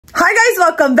guys,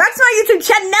 welcome back to my YouTube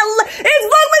channel. It's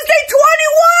Vlogmas Day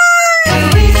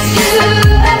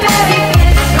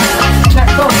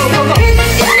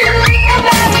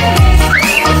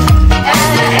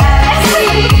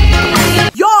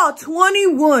 21. Y'all,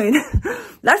 21.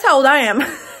 That's how old I am.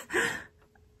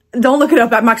 Don't look it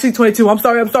up. I'm actually 22. I'm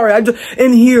sorry.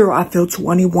 In here, I feel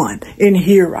 21. In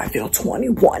here, I feel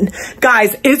 21.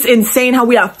 Guys, it's insane how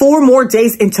we have 4 more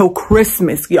days until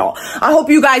Christmas, y'all. I hope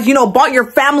you guys, bought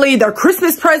your family their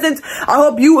Christmas presents. I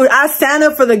hope you asked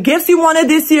Santa for the gifts you wanted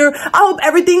this year. I hope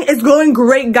everything is going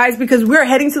great, guys, because we're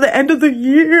heading to the end of the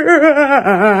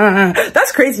year.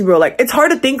 That's crazy, bro. Like, it's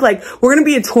hard to think, like, we're going to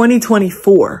be in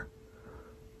 2024.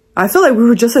 I feel like we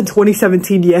were just in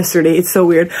 2017 yesterday. It's so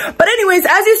weird. But anyways,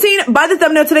 as you've seen by the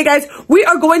thumbnail today, guys, we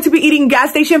are going to be eating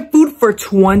gas station food for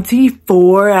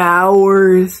 24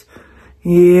 hours.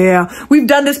 Yeah, we've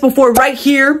done this before right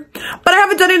here, but I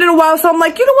haven't done it in a while. So I'm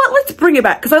like, you know what? Let's bring it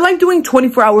back because I like doing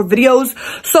 24-hour videos.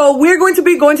 So we're going to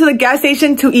be going to the gas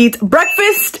station to eat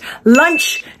breakfast,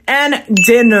 lunch, and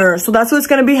dinner. So that's what's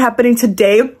going to be happening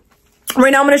today.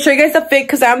 Right now, I'm going to show you guys the fit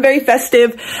because I'm very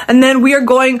festive. And then we are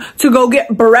going to go get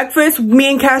breakfast.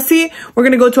 Me and Cassie, we're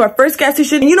going to go to our first gas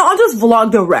station. I'll just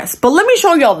vlog the rest. But let me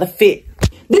show y'all the fit.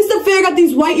 This is the fit. I got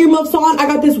these white earmuffs on. I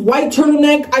got this white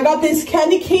turtleneck. I got this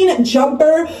candy cane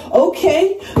jumper.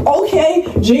 Okay.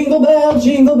 Jingle bell,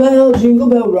 jingle bell, jingle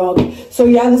bell rock. So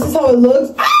yeah, this is how it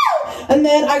looks. Ah! And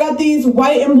then I got these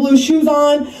white and blue shoes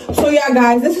on. So yeah,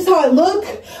 guys, this is how I look.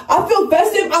 I feel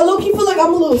festive. I low-key feel like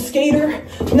I'm a little skater.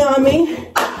 You know what I mean?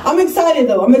 I'm excited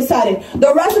though. I'm excited.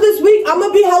 The rest of this week, I'm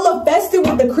gonna be hella festive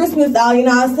with the Christmas doll. You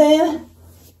know what I'm saying?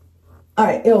 All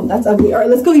right. Ew, that's ugly. All right,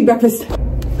 let's go eat breakfast.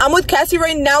 I'm with Cassie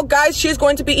right now, guys. She's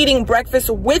going to be eating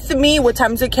breakfast with me. What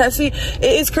time is it, Cassie? It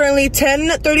is currently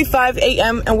 10:35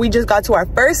 a.m. and we just got to our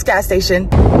first gas station.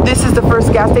 This is the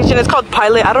first gas station. It's called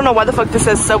Pilot. I don't know why the fuck this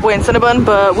says Subway and Cinnabon,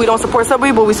 but we don't support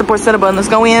Subway, but we support Cinnabon. Let's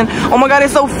go in. Oh my God,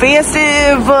 it's so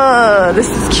festive. This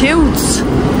is cute.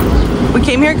 We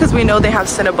came here because we know they have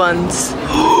Cinnabons.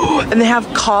 And they have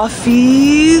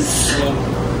coffees.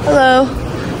 Hello.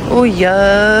 Oh,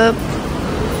 yup.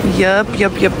 Yup.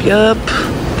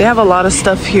 They have a lot of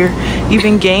stuff here.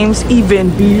 Even games, even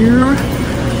beer,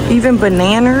 even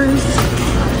bananas,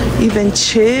 even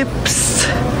chips,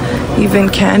 even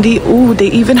candy. Ooh, they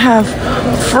even have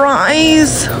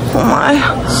fries. Oh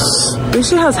my. This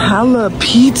shit has hella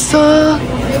pizza.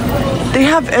 They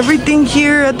have everything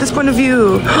here at this point of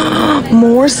view.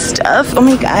 More stuff. Oh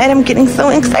my God, I'm getting so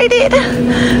excited.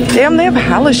 Damn, they have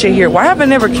hella shit here. Why haven't I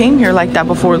never came here like that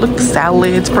before? Look,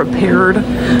 salads, prepared,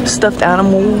 stuffed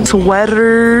animals,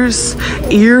 sweaters,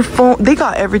 earphones. They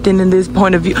got everything in this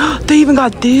point of view. They even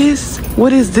got this.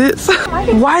 What is this?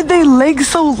 Why are they legs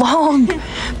so long?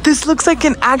 This looks like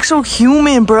an actual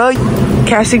human, bro.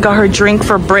 Cassie got her drink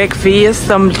for breakfast,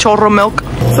 some churro milk.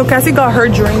 So Cassie got her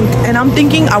drink, and I'm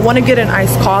thinking I want to get an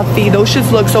iced coffee. Those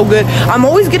shits look so good. I'm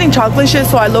always getting chocolate shit,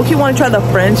 so I low-key want to try the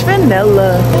French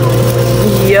vanilla.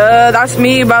 Yeah, that's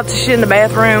me about to shit in the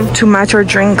bathroom. To match our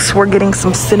drinks, we're getting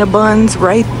some Cinnabons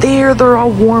right there. They're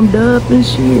all warmed up and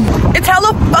shit. It's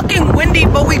hella fucking windy,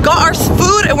 but we got our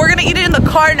food, and we're gonna eat it in the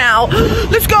car now.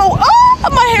 Let's go. Oh,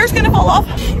 my hair's gonna fall off.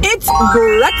 It's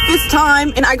breakfast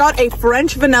time, and I got a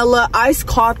French vanilla iced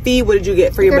coffee. What did you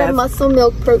get for your breakfast? Muscle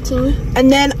milk protein.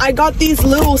 And then I got these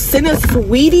little Cinna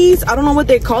Sweeties. I don't know what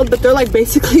they're called, but they're like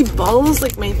basically balls,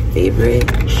 like my favorite.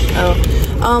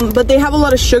 But they have a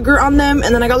lot of sugar on them.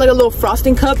 And then I got like a little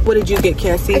frosting cup. What did you get,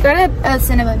 Cassie? I got a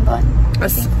cinnamon bun.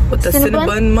 What, the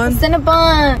cinnamon bun?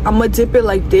 Cinnabon. I'm gonna dip it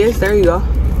like this. There you go.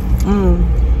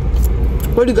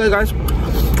 Pretty good, guys.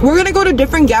 We're gonna go to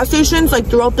different gas stations like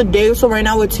throughout the day. So right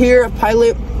now it's here, a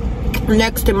Pilot.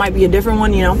 Next it might be a different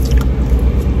one,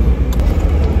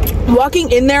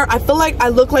 Walking in there, I feel like I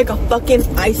look like a fucking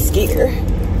ice skater.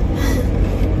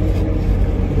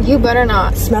 You better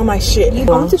not. Smell my shit. I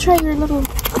want to try your little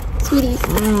sweeties.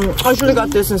 I should have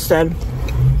got this instead.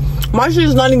 My shit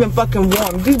is not even fucking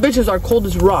warm. These bitches are cold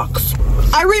as rocks.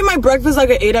 I rate my breakfast like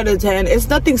an 8 out of 10. It's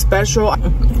nothing special.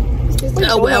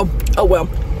 Oh well.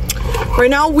 Right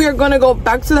now, we are gonna go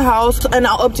back to the house, and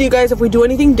I'll update you guys if we do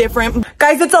anything different.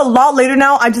 Guys, it's a lot later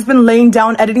now. I just been laying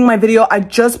down editing my video. I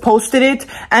just posted it,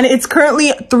 and it's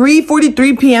currently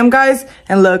 3:43 p.m. guys.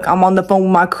 And look, I'm on the phone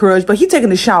with my crush, but he's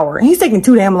taking a shower, and he's taking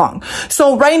too damn long.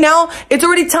 So right now, it's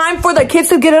already time for the kids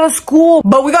to get out of school,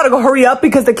 but we gotta go hurry up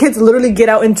because the kids literally get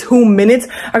out in 2 minutes.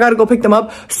 I gotta go pick them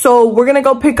up. So we're gonna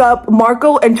go pick up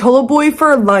Marco and Cholo Boy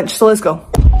for lunch. So let's go.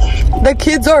 The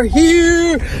kids are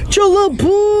here. Cholo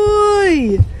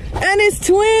Boy and his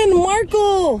twin,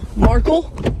 Marco.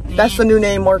 That's the new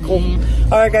name, Marco.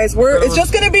 All right, guys, it's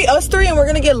just gonna be us three, and we're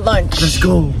gonna get lunch. Let's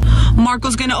go.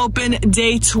 Marco's gonna open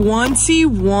day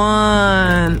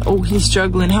 21. Oh, he's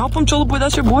struggling. Help him, Cholo Boy.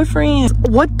 That's your boyfriend.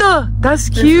 What the? That's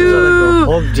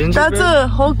cute. That's a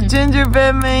Hulk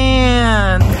gingerbread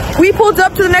man. We pulled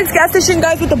up to the next gas station,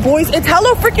 guys, with the boys. It's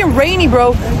hella freaking rainy,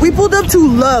 bro. We pulled up to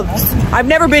Love's. I've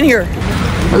never been here.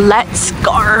 Let's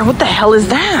go. What the hell is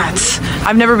that?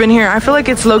 I've never been here. I feel like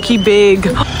it's low-key big.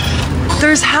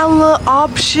 There's hella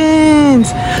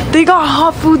options. They got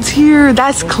hot foods here.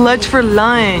 That's clutch for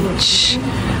lunch.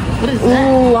 What is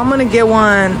that? Ooh, I'm gonna get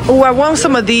one. Oh, I want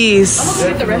some of these.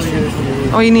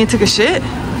 Oh, you need to take a shit?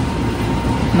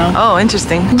 No. Oh,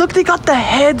 interesting. Look, they got the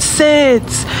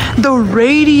headsets, the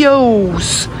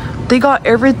radios. They got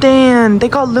everything. They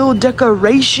got little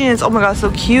decorations. Oh my God, so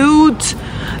cute.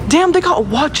 Damn, they got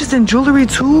watches and jewelry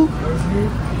too.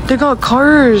 They got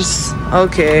cars.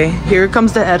 Okay, here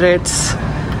comes the edits.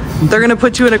 They're gonna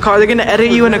put you in a car. They're gonna edit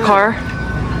you in a car.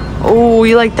 Oh,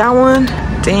 you like that one?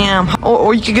 Damn.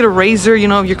 Or you could get a razor, you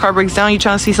know, if your car breaks down, you're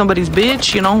trying to see somebody's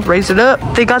bitch, you know, raise it up.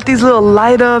 They got these little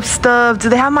light up stuff. Do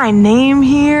they have my name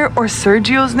here or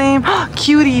Sergio's name?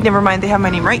 Cutie, never mind, they have my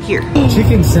name right here.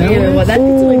 Chicken sandwich?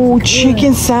 Oh,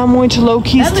 chicken sandwich,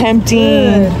 low-key's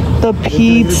tempting. The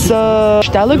pizza,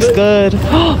 that looks good.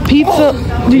 Pizza,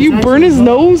 do you burn his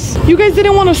nose? You guys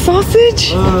didn't want a sausage?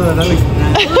 That looks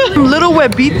nasty. Little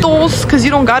huevitos, cause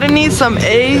you don't gotta need some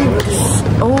eggs.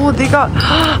 Oh, they got,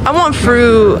 I want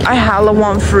fruit. I hella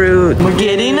want fruit. We're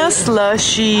getting a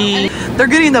slushie. They're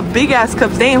getting the big ass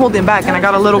cups. They ain't holding back, and I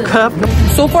got a little cup.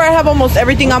 So far, I have almost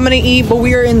everything I'm gonna eat, but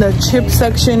we are in the chip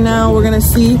section now. We're gonna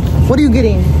see. What are you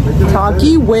getting?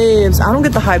 Taki waves. I don't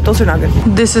get the hype. Those are not good.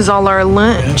 This is all our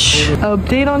lunch.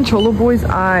 Update on Cholo Boy's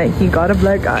eye. He got a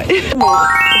black eye. Okay. I'm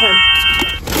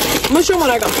gonna show him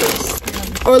what I got first.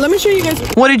 Or let me show you guys.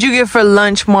 What did you get for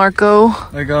lunch, Marco?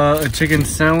 I got a chicken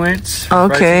sandwich.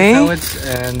 Okay. Fried chicken sandwich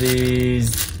and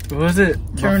these, what was it?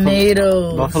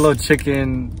 Tornadoes. Buffalo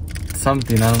chicken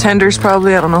something. I don't know. Tenders,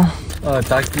 probably. I don't know.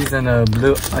 Takis and a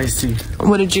blue icy.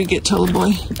 What did you get, Cholo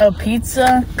Boy? A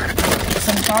pizza,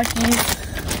 some Takis,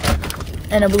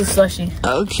 and a blue slushie.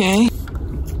 Okay.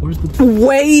 Where's the...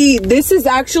 Wait, this is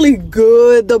actually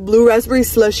good. The blue raspberry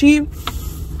slushie.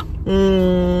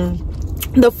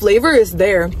 The flavor is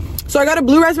there. So I got a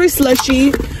blue raspberry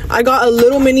slushie. I got a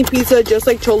little mini pizza just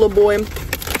like Cholo Boy.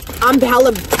 I'm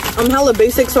hella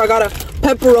basic, so I got a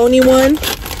pepperoni one.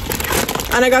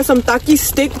 And I got some taki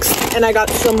sticks and I got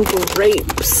some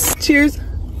grapes. Cheers.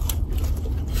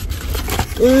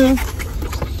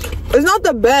 It's not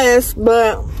the best,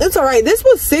 but it's all right. This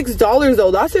was $6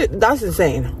 though. That's it. That's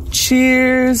insane.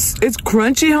 Cheers. It's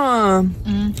crunchy, huh?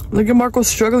 Look at Marco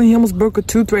struggling. He almost broke a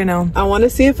tooth right now. I want to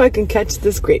see if I can catch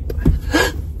this grape.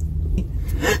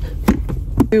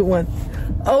 Good one.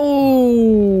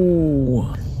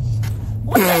 Oh.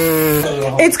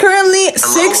 It's currently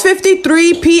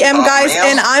 6:53 p.m. guys,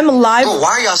 and I'm live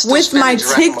with my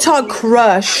TikTok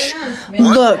crush.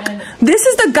 Look, this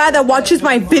is the guy that watches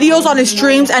my videos on his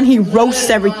streams and he roasts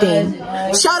everything.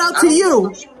 Shout out to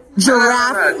you,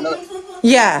 Giraffe.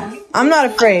 Yeah, I'm not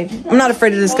afraid. I'm not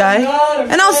afraid of this guy,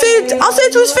 and I'll say it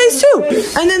to his face too.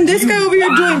 And then this guy over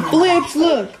here doing flips.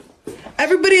 Look,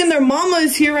 everybody and their mama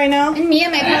is here right now. And me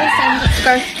and my Palestine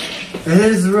scarf.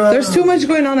 There's too much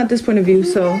going on at this point of view,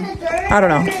 so I don't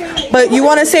know. But you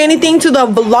want to say anything to the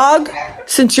vlog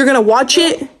since you're gonna watch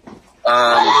it?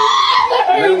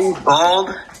 Really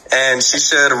bald, and she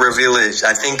should reveal it.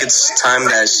 I think it's time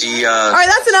that she. All right,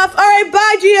 that's enough. All right,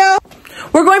 bye, Gio.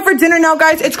 We're going for dinner now,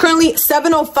 guys. It's currently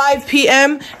 7:05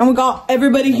 p.m. and we got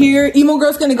everybody here. Emo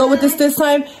Girl's gonna go with us this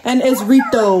time, and it's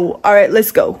Rito. All right,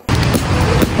 let's go.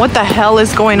 What the hell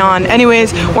is going on?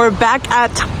 Anyways, we're back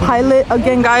at Pilot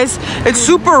again, guys. It's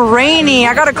super rainy.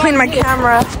 I gotta clean my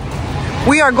camera.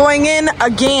 We are going in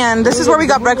again. This is where we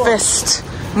got breakfast.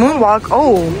 Moonwalk.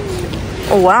 Oh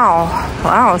wow.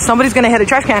 Wow, somebody's gonna hit a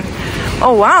trash can.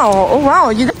 Oh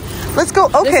wow. Let's go.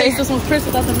 Okay.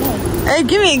 Hey,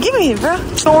 give me, bro.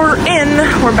 So we're in.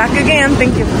 We're back again.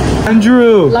 Thank you.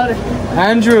 Andrew. Louder.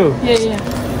 Andrew. Yeah.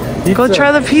 Pizza. Go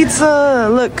try the pizza.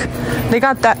 Look, they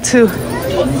got that too.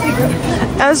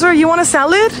 Ezra, you want a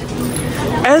salad?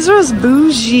 Ezra's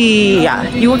bougie. Yeah,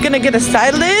 you were gonna get a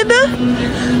salad?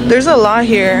 There's a lot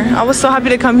here. I was so happy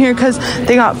to come here because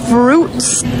they got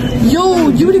fruits. Yo,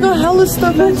 you already got hella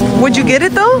stuff. Would you get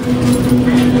it though?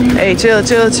 Hey, chill.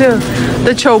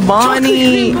 The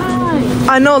Chobani.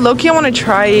 I know, Loki, I want to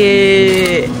try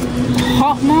it.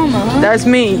 Hot mama, huh? That's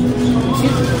me.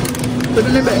 Put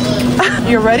it in bag.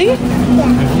 You ready?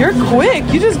 You're quick.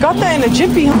 You just got that in a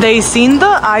jiffy. They seen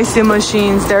the icing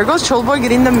machines. There goes Chillboy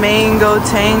getting the mango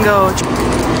tango.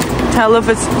 Tell us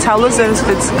if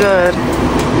it's good.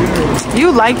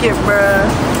 You like it, bruh.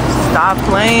 Stop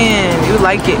playing. You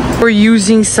like it. We're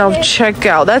using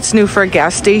self-checkout. That's new for a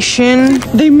gas station.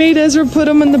 They made Ezra put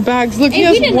them in the bags. Look, he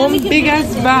has one big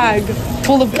ass bag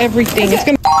full of everything. It's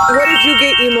gonna. What did you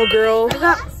get, emo girl? I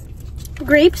got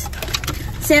grapes,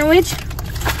 sandwich,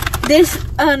 this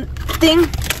thing,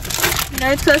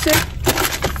 Nerds cluster,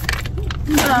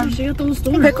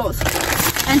 pickles,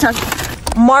 and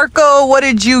taco. Marco, what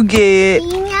did you get?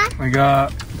 I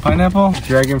got pineapple,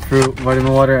 dragon fruit,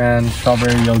 vitamin water, and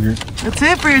strawberry yogurt. That's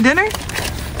it for your dinner?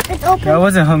 It's open. I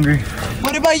wasn't hungry.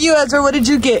 What about you, Ezra? What did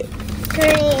you get?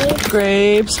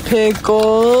 Grapes,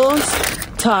 pickles,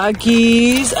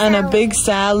 Takis, and a big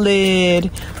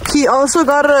salad. He also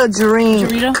got a drink.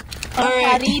 Dorito.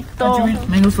 Alright.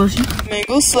 Mango slushy.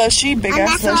 Mango slushy, big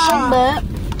ass slushy.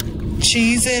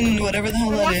 Cheese and whatever the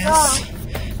hell that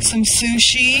is. Some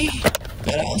sushi.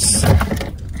 What else?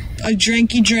 A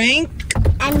drinky drink.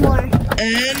 And more.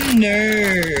 And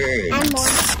nerds. And more.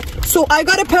 So I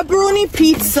got a pepperoni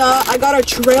pizza, I got a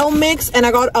trail mix, and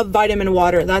I got a vitamin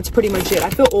water. That's pretty much it. I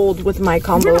feel old with my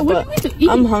combo, but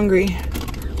I'm hungry.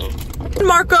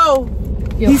 Marco,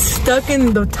 he's stuck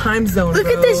in the time zone. Look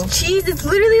at this cheese. It's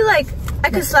literally like I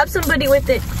could slap somebody with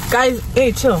it. Guys,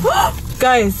 hey, chill.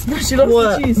 Guys,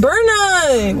 what?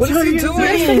 Berna, what are you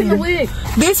doing?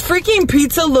 This freaking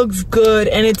pizza looks good,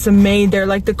 and it's made there.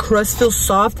 Like the crust feels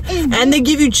soft, and they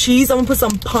give you cheese. I'm gonna put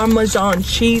some Parmesan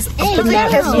cheese up in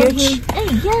that bitch.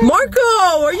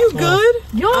 Marco, are you good?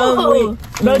 Yo,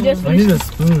 bro, just I need a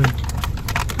spoon.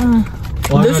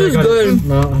 This is good.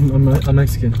 No, I'm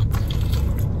Mexican.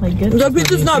 The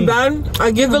pizza's not bad. I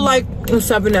give it like a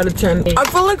 7 out of 10. I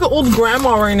feel like an old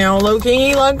grandma right now,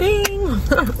 low-key. Oh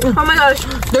my gosh.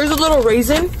 There's a little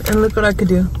raisin, and look what I could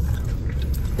do.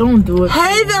 Don't do it.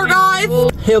 Hey there, guys.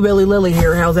 Hillbilly Lily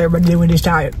here. How's everybody doing this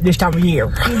time of year?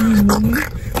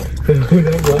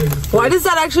 Why does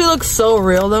that actually look so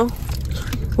real, though?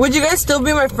 Would you guys still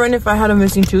be my friend if I had a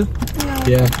missing tooth?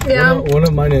 Yeah. One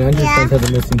of mine and Andrew's friends had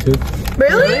a missing tooth.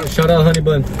 Really? Shout out Honey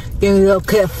Bun. Give me a little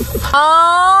kiss.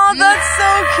 Oh, that's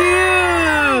so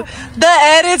cute. The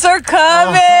edits are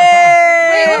coming.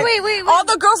 Wait. All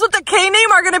the girls with the K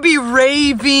name are gonna be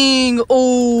raving.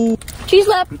 Oh. Cheese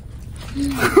lap.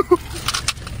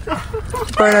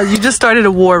 Berna, you just started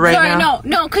a war right now.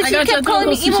 No, because she kept calling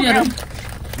me emo girl.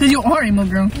 Because you are emo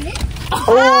girl.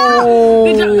 Oh.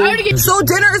 So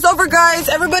dinner is over, guys.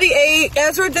 Everybody ate.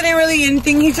 Ezra didn't really eat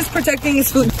anything. He's just protecting his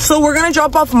food. So we're gonna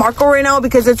drop off Marco right now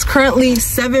because it's currently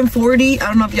 7:40. I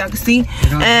don't know if y'all can see.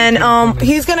 And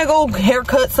he's gonna go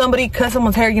haircut somebody, cut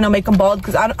someone's hair, you know, make them bald.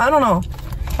 Because I don't know.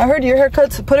 I heard your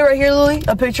haircuts. Put it right here, Lily.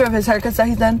 A picture of his haircuts that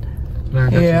he's done.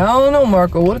 Yeah, I don't know,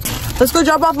 Marco. Let's go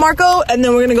drop off Marco, and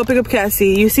then we're gonna go pick up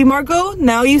Cassie. You see Marco?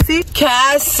 Now you see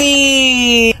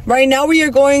Cassie. Right now we are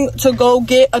going to go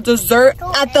get a dessert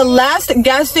at the last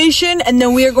gas station, and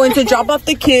then we are going to drop off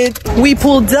the kids. We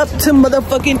pulled up to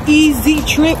motherfucking Easy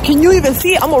Trip. Can you even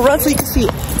see it? I'm gonna run so you can see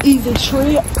it. Easy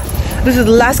Trip. This is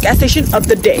the last gas station of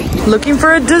the day. Looking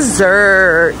for a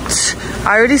dessert.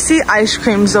 I already see ice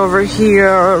creams over here.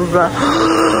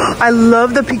 I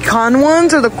love the pecan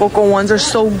ones, or the cocoa ones. They're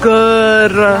so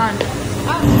good.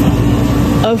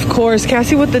 Of course,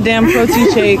 Cassie with the damn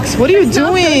protein shakes. What are you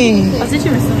doing? I'll sit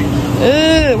you in my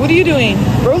stomach. What are you doing?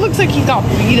 Bro looks like he got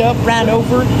beat up, ran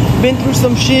over, been through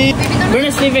some shit.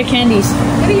 Berna's favorite candies.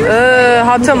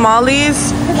 Hot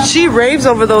tamales. She raves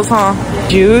over those, huh?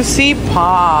 Juicy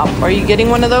Pop. Are you getting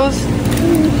one of those?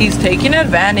 He's taking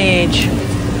advantage.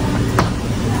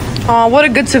 Oh, what a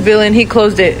good civilian. He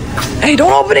closed it. Hey,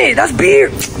 don't open it. That's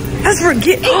beer. Ezra,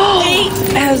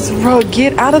 Ezra,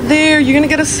 get out of there. You're gonna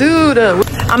get a suit.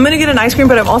 I'm gonna get an ice cream,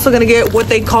 but I'm also gonna get what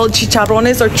they call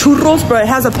chicharrones or churros, but it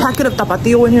has a packet of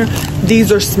tapatio in here.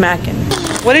 These are smacking.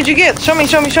 What did you get? Show me.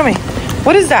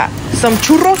 What is that? Some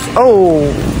churros? Oh.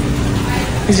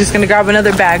 He's just gonna grab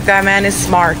another bag. That man is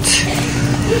smart.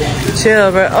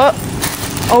 Chill, bro.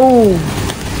 Oh.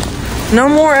 No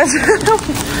more, Ezra.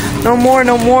 No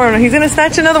more. He's gonna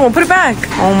snatch another one. Put it back.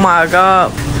 Oh my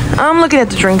God. I'm looking at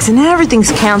the drinks and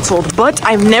everything's canceled, but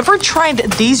I've never tried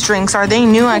these drinks. Are they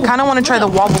new? I kind of want to try the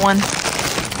wobble one.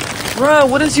 Bro,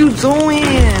 what is you doing?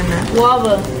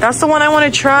 Guava. That's the one I want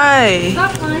to try.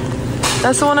 Not fine.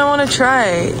 That's the one I want to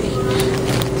try.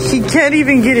 He can't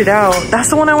even get it out. That's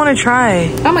the one I want to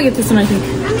try. I'm gonna get this one, I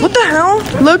think. What the hell?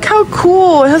 Look how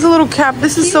cool. It has a little cap.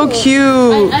 This is so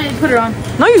cute. I didn't put it on.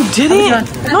 No, you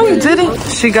didn't. No, you didn't.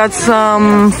 She got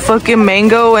some fucking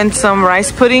mango and some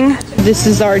rice pudding. This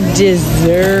is our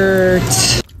dessert.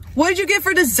 What did you get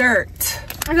for dessert?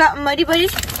 I got Muddy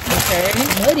Buddies. Okay.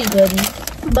 Muddy buddies.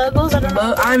 Bubbles. I don't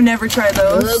know. I've never tried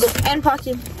those. And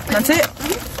Pocky. That's it?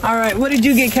 All right, what did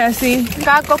you get, Cassie? I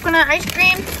got coconut ice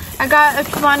cream. I got a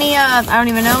Kamani, I don't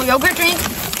even know, yogurt drink.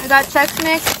 I got Chex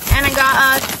Mix. And I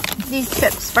got these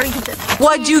chips, barbecue chips.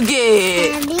 What'd you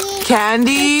get?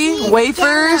 Candy,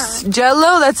 wafers,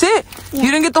 Jello, that's it? Yeah.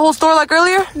 You didn't get the whole store like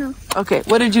earlier? No. Okay,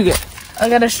 what did you get? I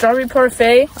got a strawberry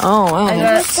parfait. Oh, wow. I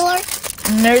got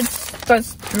Nerds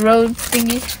plus road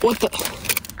thingy. What the?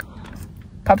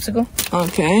 Popsicle.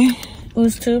 Okay.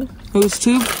 Ooze tube. Who's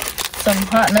tube? Some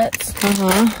hot nuts.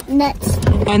 Nuts.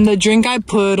 And the drink I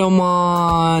put them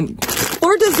on.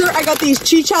 For dessert, I got these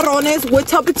chicharrones with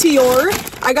tapatio.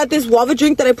 I got this guava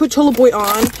drink that I put Cholo Boy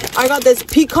on. I got this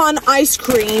pecan ice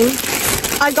cream.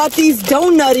 I got these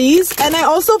donutties. And I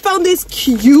also found this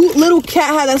cute little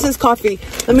cat hat that says coffee.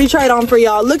 Let me try it on for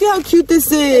y'all. Look at how cute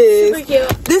this is. Super cute.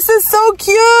 This is so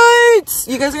cute.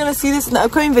 You guys are going to see this in the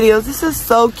upcoming videos. This is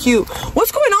so cute.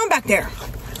 What's going on back there?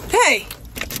 Hey.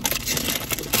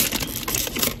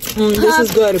 This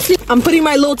is good. I'm putting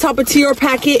my little tapatio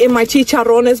packet in my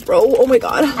chicharrones, bro. Oh my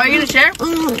god. Are you gonna share?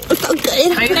 It's so good.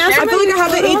 Are you gonna share? I feel like I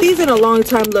haven't ate these in a long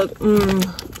time. Look. I'm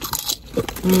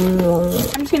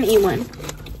just gonna eat one.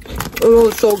 Oh,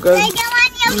 it's so good.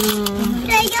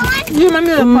 You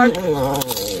remember the part?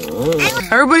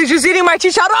 Everybody's just eating my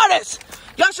chicharrones.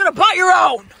 Y'all should have bought your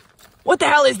own. What the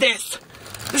hell is this?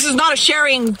 This is not a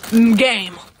sharing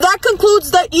game. That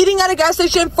concludes the eating at a gas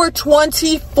station for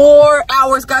 24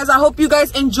 hours, guys. I hope you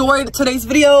guys enjoyed today's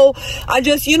video. I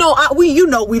just, we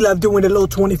love doing the little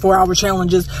 24-hour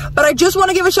challenges. But I just want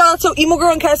to give a shout out to Emo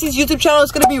Girl and Cassie's YouTube channel.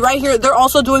 It's going to be right here. They're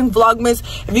also doing Vlogmas.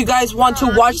 If you guys want to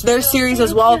watch their series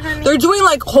as well. They're doing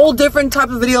like whole different type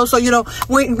of videos. So,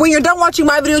 when you're done watching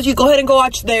my videos, you go ahead and go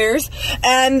watch theirs.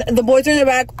 And the boys are in the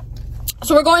back.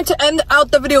 So we're going to end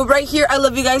out the video right here. I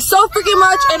love you guys so freaking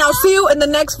much, and I'll see you in the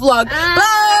next vlog.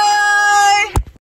 Bye!